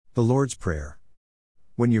The Lord's Prayer.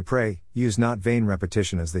 When you pray, use not vain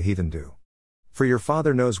repetition as the heathen do. For your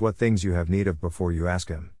Father knows what things you have need of before you ask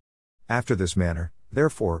Him. After this manner,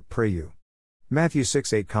 therefore, pray you. Matthew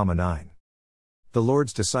 6:8-9. The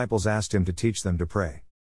Lord's disciples asked Him to teach them to pray.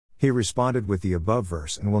 He responded with the above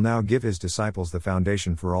verse and will now give His disciples the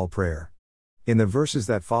foundation for all prayer. In the verses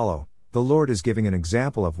that follow, the Lord is giving an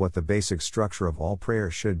example of what the basic structure of all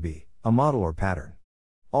prayer should be, a model or pattern.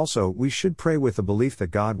 Also, we should pray with the belief that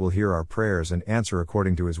God will hear our prayers and answer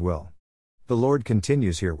according to His will. The Lord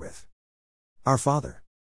continues here with Our Father.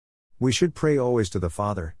 We should pray always to the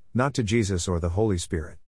Father, not to Jesus or the Holy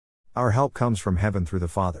Spirit. Our help comes from heaven through the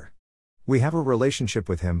Father. We have a relationship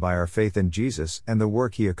with Him by our faith in Jesus and the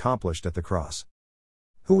work He accomplished at the cross.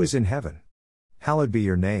 Who is in heaven? Hallowed be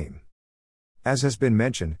your name. As has been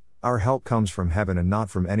mentioned, our help comes from heaven and not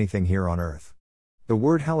from anything here on earth. The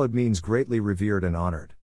word hallowed means greatly revered and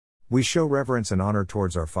honored. We show reverence and honor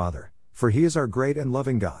towards our Father, for He is our great and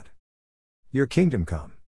loving God. Your kingdom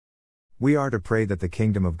come. We are to pray that the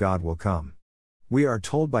kingdom of God will come. We are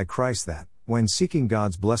told by Christ that, when seeking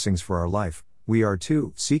God's blessings for our life, we are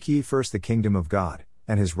to seek ye first the kingdom of God,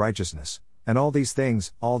 and His righteousness, and all these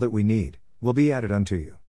things, all that we need, will be added unto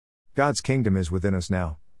you. God's kingdom is within us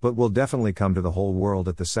now, but will definitely come to the whole world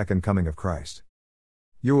at the second coming of Christ.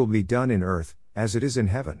 Your will be done in earth, as it is in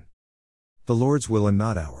heaven. The Lord's will and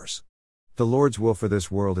not ours. The Lord's will for this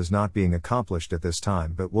world is not being accomplished at this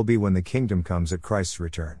time but will be when the kingdom comes at Christ's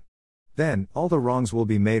return. Then, all the wrongs will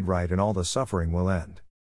be made right and all the suffering will end.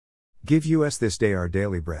 Give us this day our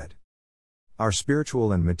daily bread. Our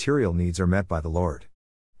spiritual and material needs are met by the Lord.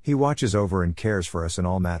 He watches over and cares for us in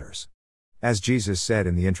all matters. As Jesus said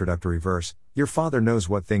in the introductory verse, your Father knows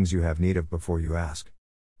what things you have need of before you ask.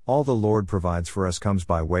 All the Lord provides for us comes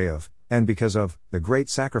by way of, and because of, the great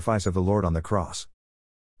sacrifice of the Lord on the cross.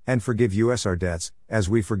 And forgive us our debts, as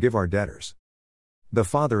we forgive our debtors. The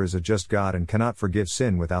Father is a just God and cannot forgive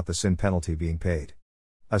sin without the sin penalty being paid.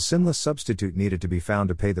 A sinless substitute needed to be found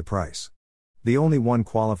to pay the price. The only one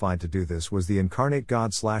qualified to do this was the incarnate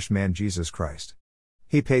God/man Jesus Christ.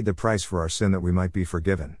 He paid the price for our sin that we might be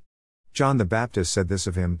forgiven. John the Baptist said this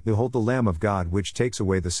of Him, Behold the Lamb of God which takes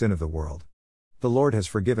away the sin of the world. The Lord has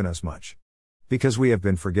forgiven us much. Because we have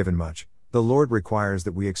been forgiven much, the Lord requires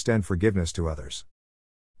that we extend forgiveness to others.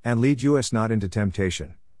 And lead us not into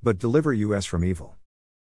temptation, but deliver us from evil.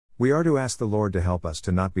 We are to ask the Lord to help us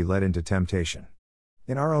to not be led into temptation.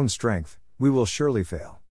 In our own strength, we will surely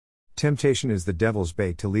fail. Temptation is the devil's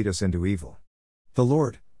bait to lead us into evil. The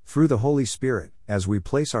Lord, through the Holy Spirit, as we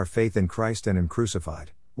place our faith in Christ and Him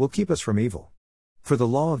crucified, will keep us from evil. For the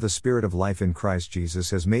law of the Spirit of life in Christ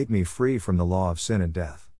Jesus has made me free from the law of sin and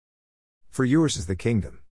death. For yours is the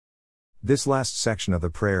kingdom. This last section of the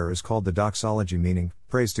prayer is called the doxology, meaning,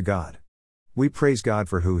 praise to God. We praise God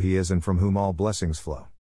for who He is and from whom all blessings flow.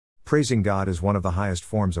 Praising God is one of the highest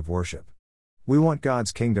forms of worship. We want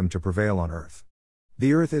God's kingdom to prevail on earth.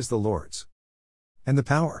 The earth is the Lord's. And the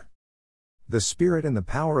power. The Spirit and the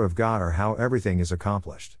power of God are how everything is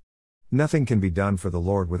accomplished. Nothing can be done for the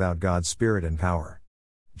Lord without God's Spirit and power.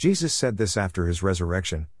 Jesus said this after His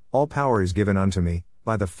resurrection, all power is given unto me,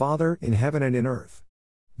 by the Father, in heaven and in earth.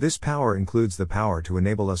 This power includes the power to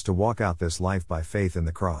enable us to walk out this life by faith in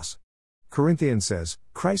the cross. Corinthians says,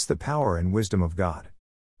 Christ the power and wisdom of God.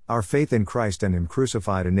 Our faith in Christ and Him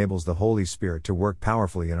crucified enables the Holy Spirit to work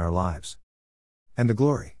powerfully in our lives. And the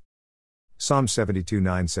glory. Psalm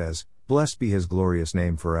 72:9 says, Blessed be His glorious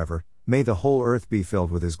name forever, may the whole earth be filled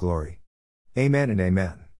with His glory. Amen and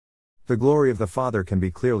amen. The glory of the Father can be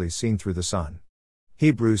clearly seen through the Son.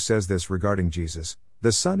 Hebrews says this regarding Jesus,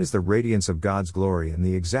 the Son is the radiance of God's glory and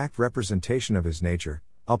the exact representation of His nature,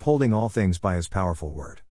 upholding all things by His powerful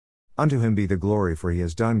word. Unto Him be the glory, for He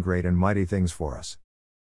has done great and mighty things for us.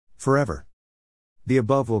 Forever. The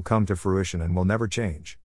above will come to fruition and will never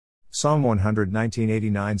change. Psalm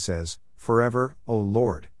 119:89 says, Forever, O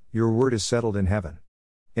Lord, your word is settled in heaven.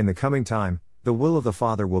 In the coming time, the will of the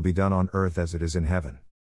Father will be done on earth as it is in heaven.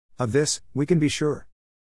 Of this, we can be sure.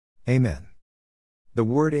 Amen. The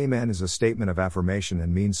word Amen is a statement of affirmation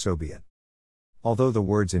and means so be it. Although the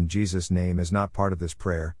words in Jesus' name is not part of this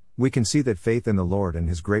prayer, we can see that faith in the Lord and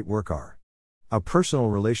His great work are. A personal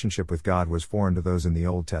relationship with God was foreign to those in the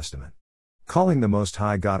Old Testament. Calling the Most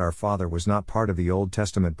High God our Father was not part of the Old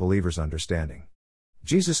Testament believers' understanding.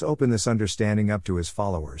 Jesus opened this understanding up to His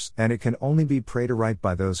followers, and it can only be prayed aright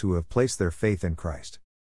by those who have placed their faith in Christ.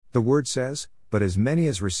 The Word says, But as many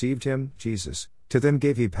as received Him, Jesus, to them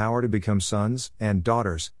gave He power to become sons and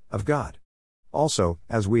daughters of God. Also,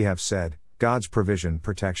 as we have said, God's provision,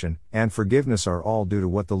 protection, and forgiveness are all due to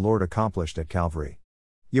what the Lord accomplished at Calvary.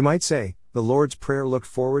 You might say, The Lord's Prayer looked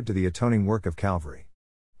forward to the atoning work of Calvary.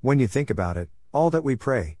 When you think about it, all that we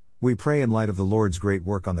pray in light of the Lord's great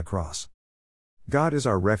work on the cross. God is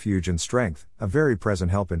our refuge and strength, a very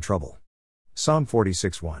present help in trouble. Psalm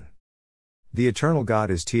 46:1. The eternal God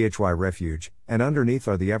is thy refuge, and underneath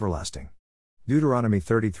are the everlasting. Deuteronomy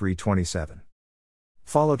 33:27.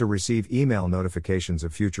 Follow to receive email notifications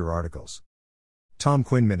of future articles. Tom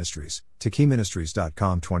Quinn Ministries,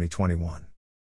 TakeeMinistries.com 2021.